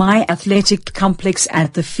back to my athletic complex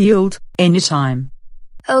at the field, anytime.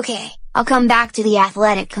 Okay, I'll come back to the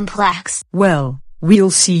athletic complex. Well,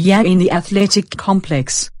 we'll see ya in the athletic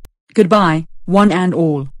complex. Goodbye, one and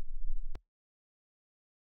all.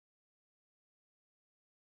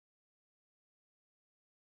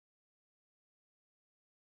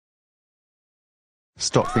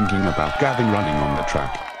 Stop thinking about Gavin running on the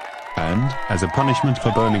track. And, as a punishment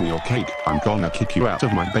for burning your cake, I'm gonna kick you out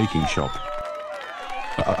of my baking shop.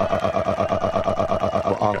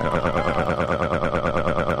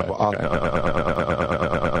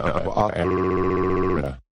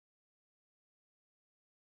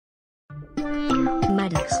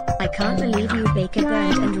 Maddox, I can't believe you bake a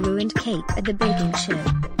burnt and ruined cake at the baking show.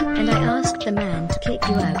 And I asked the man to kick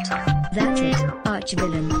you out. That's it,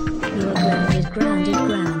 archvillain. You're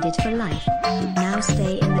grounded for life. Now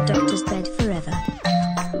stay in the doctor's bed forever.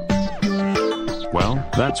 Well,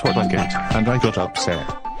 that's what I get, and I got upset.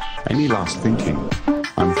 Any last thinking?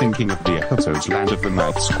 I'm thinking of the episode's Land of the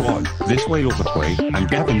Math Squad, This Way or That Way, and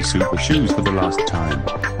Gavin Super Shoes for the last time.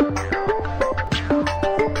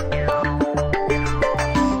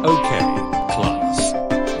 Okay, class.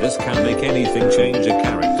 This can make anything change a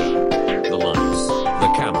character. The lights, the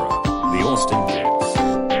camera, the Austin kids.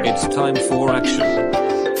 It's time for action.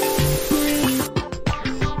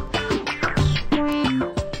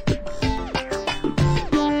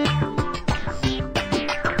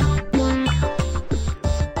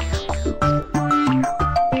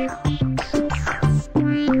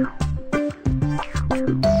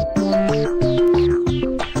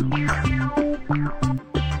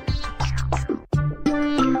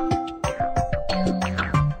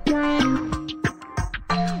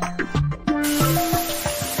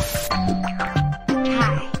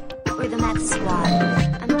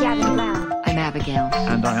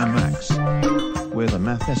 And I am Max. We're the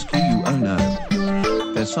Math SQ. Oh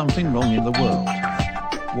no. There's something wrong in the world.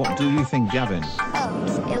 What do you think, Gavin?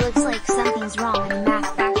 Oh, it looks like something's wrong in the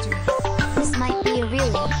math factory. This might be a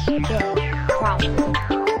really big problem.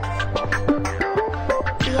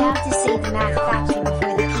 We have to save the math factory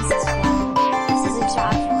before the pieces fall. This is a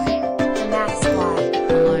job for the math squad.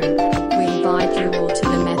 Hello. We invite you all to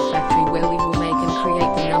the math factory where we will make and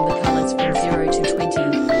create the number colors from 0 to 20,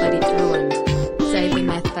 but it's ruined. Save the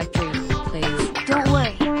math factory, please. Don't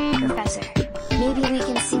worry, Professor. Maybe we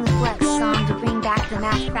can sing the Flex song to bring back the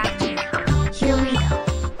math factory. Here we go.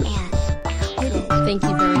 And hit it. Thank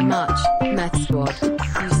you very much, Math Squad.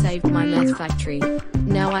 You saved my math factory.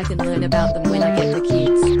 Now I can learn about them when I get the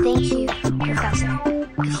kids. Thank you, Professor.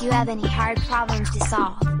 If you have any hard problems to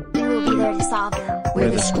solve, we will be there to solve them.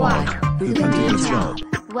 We're the squad who can do the job.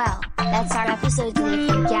 Well, that's our episode today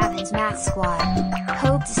from Gavin's Math Squad.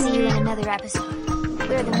 Hope to see you in another episode.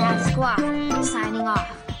 We're the Math Squad, signing off.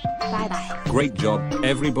 Bye-bye. Great job,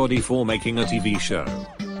 everybody, for making a TV show.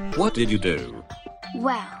 What did you do?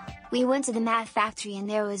 Well, we went to the math factory and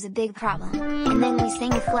there was a big problem. And then we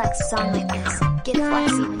sang a Flex song like this. Get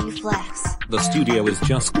flexy when you flex. The studio is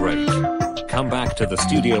just great. Come back to the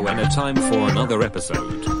studio anytime for another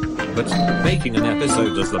episode. But making an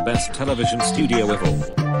episode is the best television studio of all.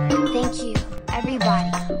 Thank you,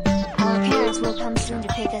 everybody. Our parents will come soon to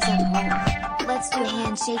pick us up home. Let's do a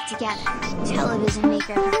handshake together. Television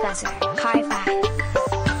maker Professor. High five.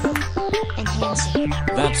 And handshake.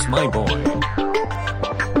 That's my boy.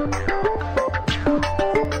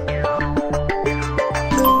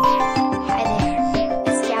 Hi there.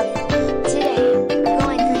 It's Gavin. Today, we're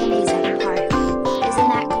going through the maze at the park. Isn't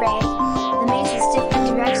that great? The maze is different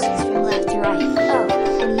directions from left to right.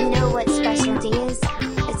 Oh, and you know what special day is?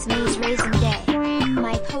 It's Maze Racing Day.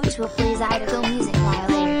 My coach will play Zydeco music while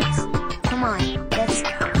it airs. Come on, let's go.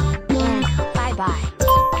 And bye-bye.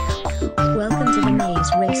 Welcome to the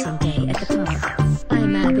Maze Racing Day at the park.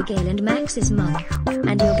 I'm Abigail and Max's mum.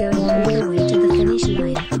 And you're going all the way to the finish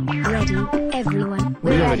line. Ready?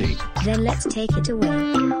 ready. Then let's take it away.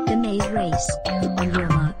 The maze race. On your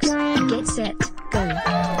marks, get set, go.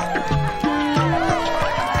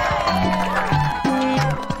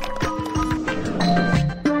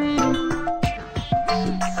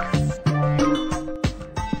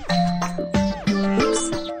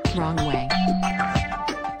 Oops, wrong way.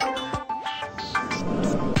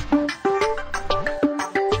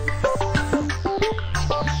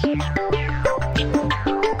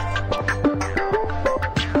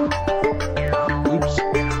 Oops.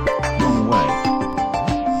 Wrong way.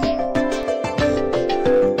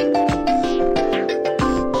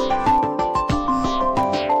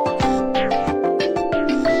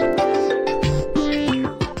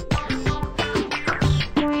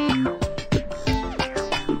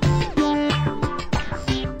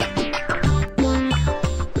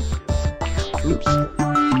 Oops.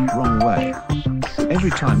 Wrong way.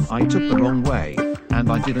 Every time I took the wrong way,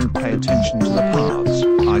 and I didn't pay attention to the paths,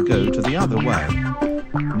 I go to the other way.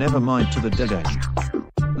 Never mind to the dead end.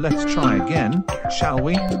 Let's try again, shall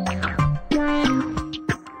we?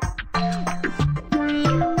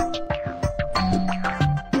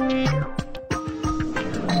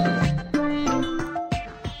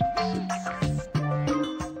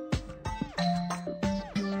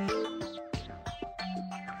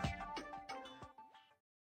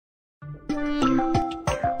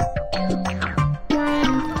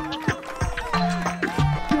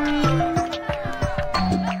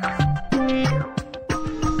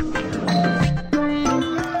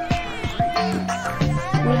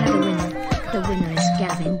 We have a winner. The winner is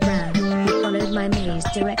Gavin Brown, who followed my maze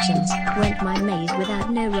directions, went my maze without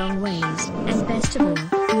no wrong ways, and best of all,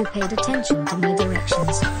 you paid attention to my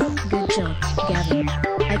directions. Good job, Gavin.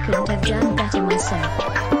 I couldn't have done better myself.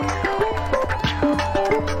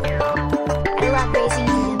 I love racing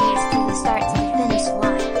through the maze from the start to the finish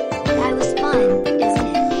line. That was fun, isn't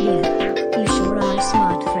it? Yeah. You sure are a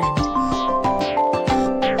smart friend.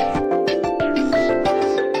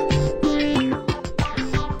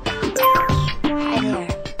 Hi there,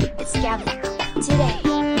 it's Gavin. Today,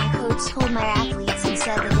 my coach told my athletes and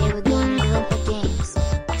said that they would go in the Olympic Games.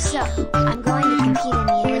 So, I'm going to compete in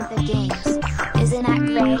the Olympic Games. Isn't that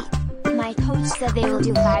great? My coach said they will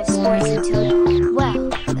do 5 sports in total. Well,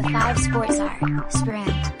 the 5 sports are sprint,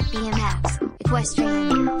 BMX,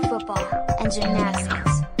 equestrian, football, and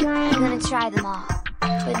gymnastics. I'm gonna try them all.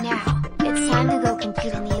 But now, it's time to go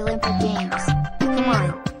compete in the Olympic Games. Come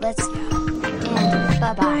on, let's go. And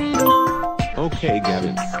bye-bye. Okay,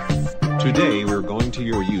 Gavin. Today we're going to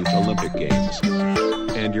your Youth Olympic Games.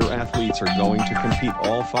 And your athletes are going to compete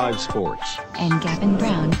all 5 sports. And Gavin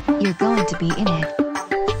Brown, you're going to be in it.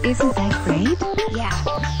 Isn't that great? Yeah,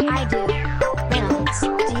 I do. Reynolds, do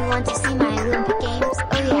you want to see my Olympic Games?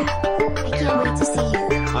 Oh yeah, I can't wait to see you.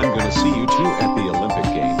 I'm gonna see you too at the Olympic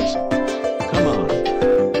Games. Come on.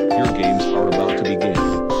 Your games are about to begin.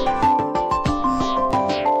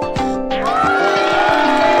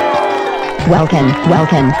 Welcome,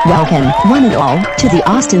 one and all, to the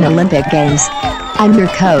Austin Olympic Games. I'm your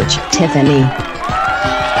coach, Tiffany.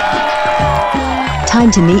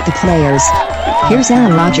 Time to meet the players. Here's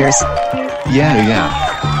Aaron Rodgers. Yeah.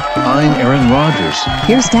 I'm Aaron Rodgers.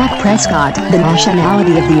 Here's Dak Prescott, the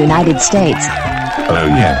nationality of the United States. Oh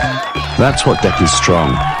yeah. That's what Dak is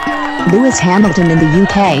strong. Lewis Hamilton in the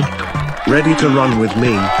UK. Ready to run with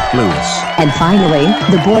me, Lewis. And finally,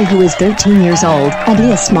 the boy who is 13 years old, and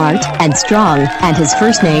he is smart and strong, and his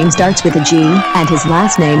first name starts with a G, and his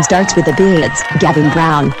last name starts with a B. It's Gavin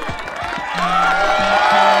Brown.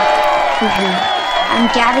 I'm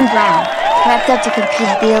Gavin Brown, prepped up to compete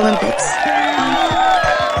at the Olympics.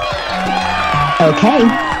 Okay.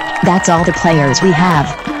 That's all the players we have.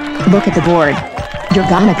 Look at the board. You're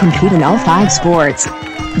gonna compete in all 5 sports.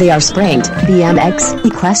 They are sprint, BMX,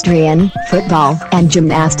 equestrian, football, and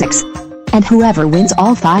gymnastics. And whoever wins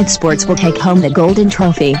all 5 sports will take home the golden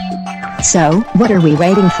trophy. So, what are we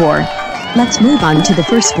waiting for? Let's move on to the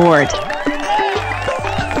first sport.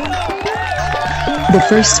 The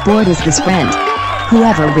first sport is the sprint.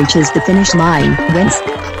 Whoever reaches the finish line wins.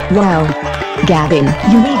 Whoa. Gavin,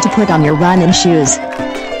 you need to put on your running shoes.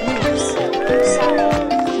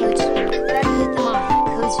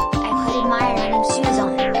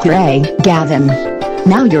 Hooray, Gavin.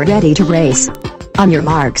 Now you're ready to race. On your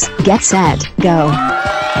marks, get set, go.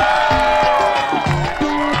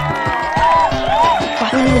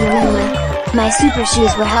 My super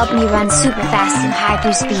shoes will help me run super fast and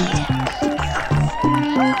hyper speed.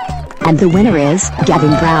 And the winner is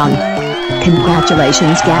Gavin Brown.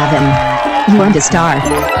 Congratulations, Gavin. You earned a star.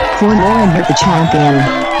 4 more and you're the champion.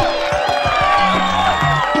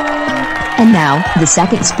 And now, the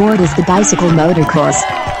second sport is the bicycle motocross.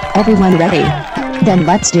 Everyone ready? Then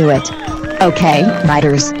let's do it. Okay,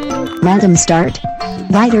 riders. Random start.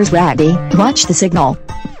 Riders ready, watch the signal.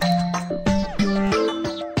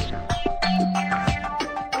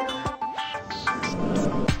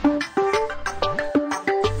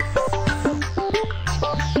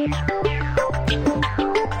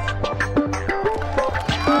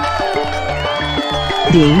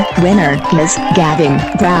 The winner is Gavin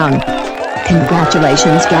Brown.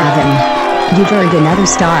 Congratulations, Gavin. You've earned another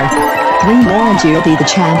star. 3 more and you'll be the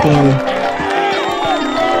champion.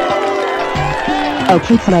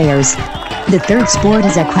 Okay, players. The third sport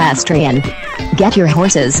is equestrian. Get your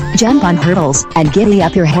horses, jump on hurdles, and giddy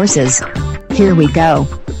up your horses. Here we go.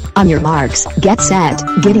 On your marks, get set,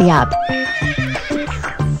 giddy up.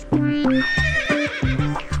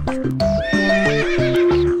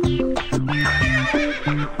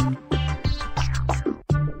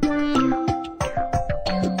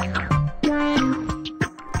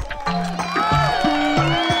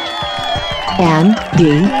 And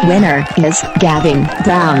the winner is Gavin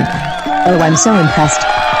Brown. Oh, I'm so impressed.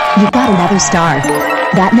 You got another star.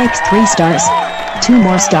 That makes 3 stars. 2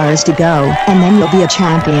 more stars to go, and then you'll be a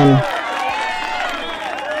champion.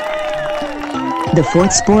 The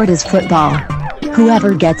fourth sport is football.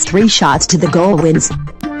 Whoever gets 3 shots to the goal wins.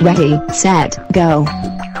 Ready, set, go.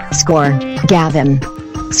 Score, Gavin.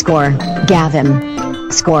 Score,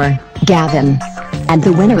 Gavin. Score, Gavin. And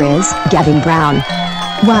the winner is Gavin Brown.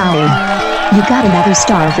 Wow. You got another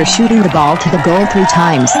star for shooting the ball to the goal 3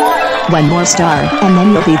 times. 1 more star, and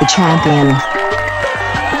then you'll be the champion.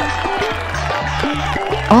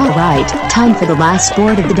 Alright, time for the last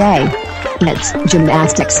sport of the day. It's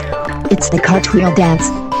gymnastics. It's the cartwheel dance.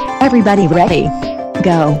 Everybody ready?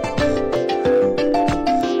 Go.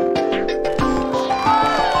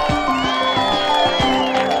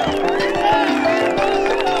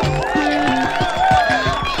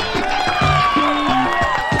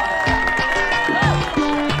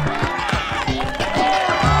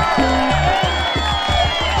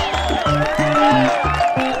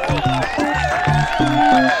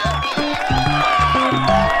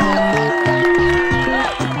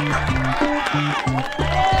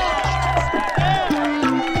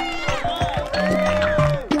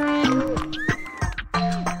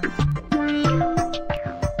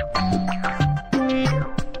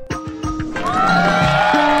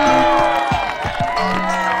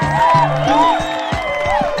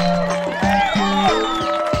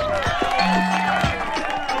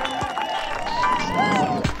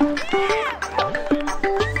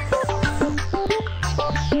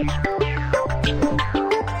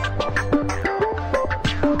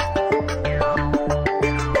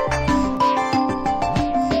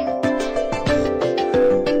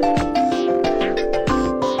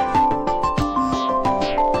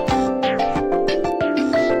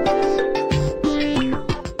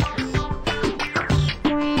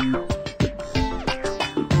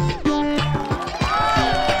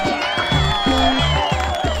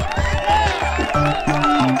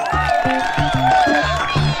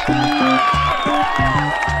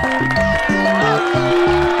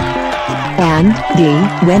 And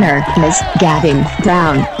the winner is Gavin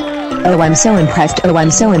Brown. Oh, I'm so impressed. Oh,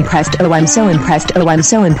 I'm so impressed. Oh, I'm so impressed. Oh, I'm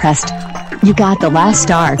so impressed. You got the last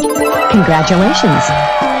star. Congratulations.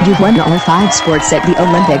 You've won all 5 sports at the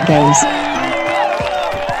Olympic Games.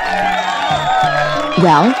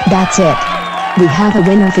 Well, that's it. We have a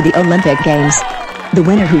winner for the Olympic Games. The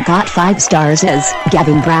winner who got 5 stars is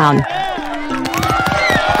Gavin Brown.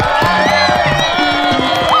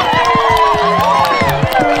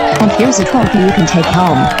 And here's a trophy you can take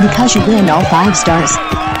home, because you win all 5 stars.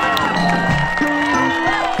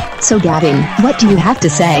 So Gavin, what do you have to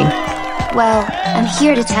say? Well, I'm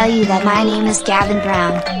here to tell you that my name is Gavin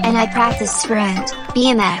Brown, and I practice sprint,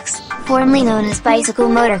 BMX, formerly known as bicycle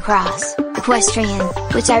motocross, equestrian,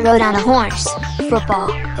 which I rode on a horse,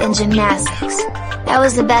 football, and gymnastics. That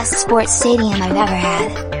was the best sports stadium I've ever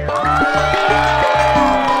had.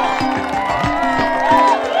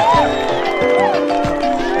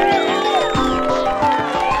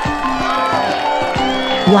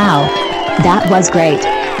 Wow! That was great!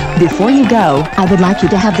 Before you go, I would like you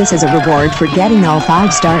to have this as a reward for getting all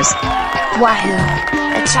 5 stars. Wahoo!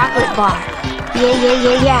 A chocolate bar!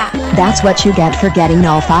 Yeah! That's what you get for getting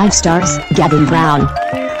all 5 stars, Gavin Brown.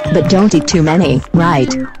 But don't eat too many,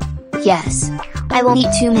 right? Yes. I won't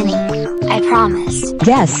eat too many. I promise.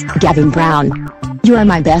 Yes, Gavin Brown. You are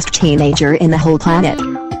my best teenager in the whole planet.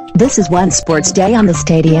 This is one sports day on the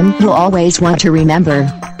stadium we'll always want to remember.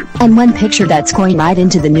 And one picture that's going right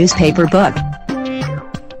into the newspaper book.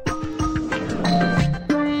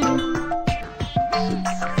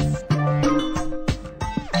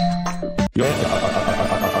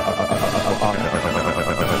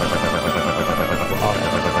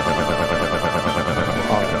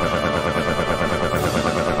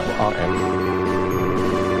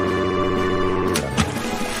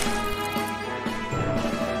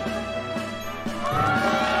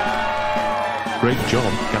 Great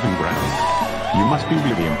job, Gavin Brown. You must be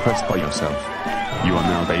really impressed by yourself. You are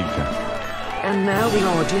now baker. And now the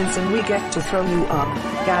audience and we get to throw you up,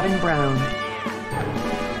 Gavin Brown.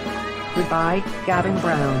 Goodbye, Gavin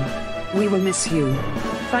Brown. We will miss you.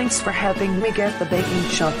 Thanks for helping me get the baking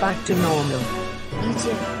shop back to normal. You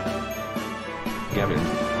too. Gavin,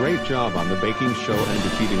 great job on the baking show and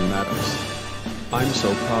defeating Maddox. I'm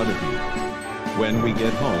so proud of you. When we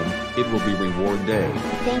get home, it will be reward day.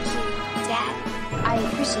 Thank you, Dad. I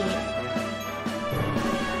appreciate it.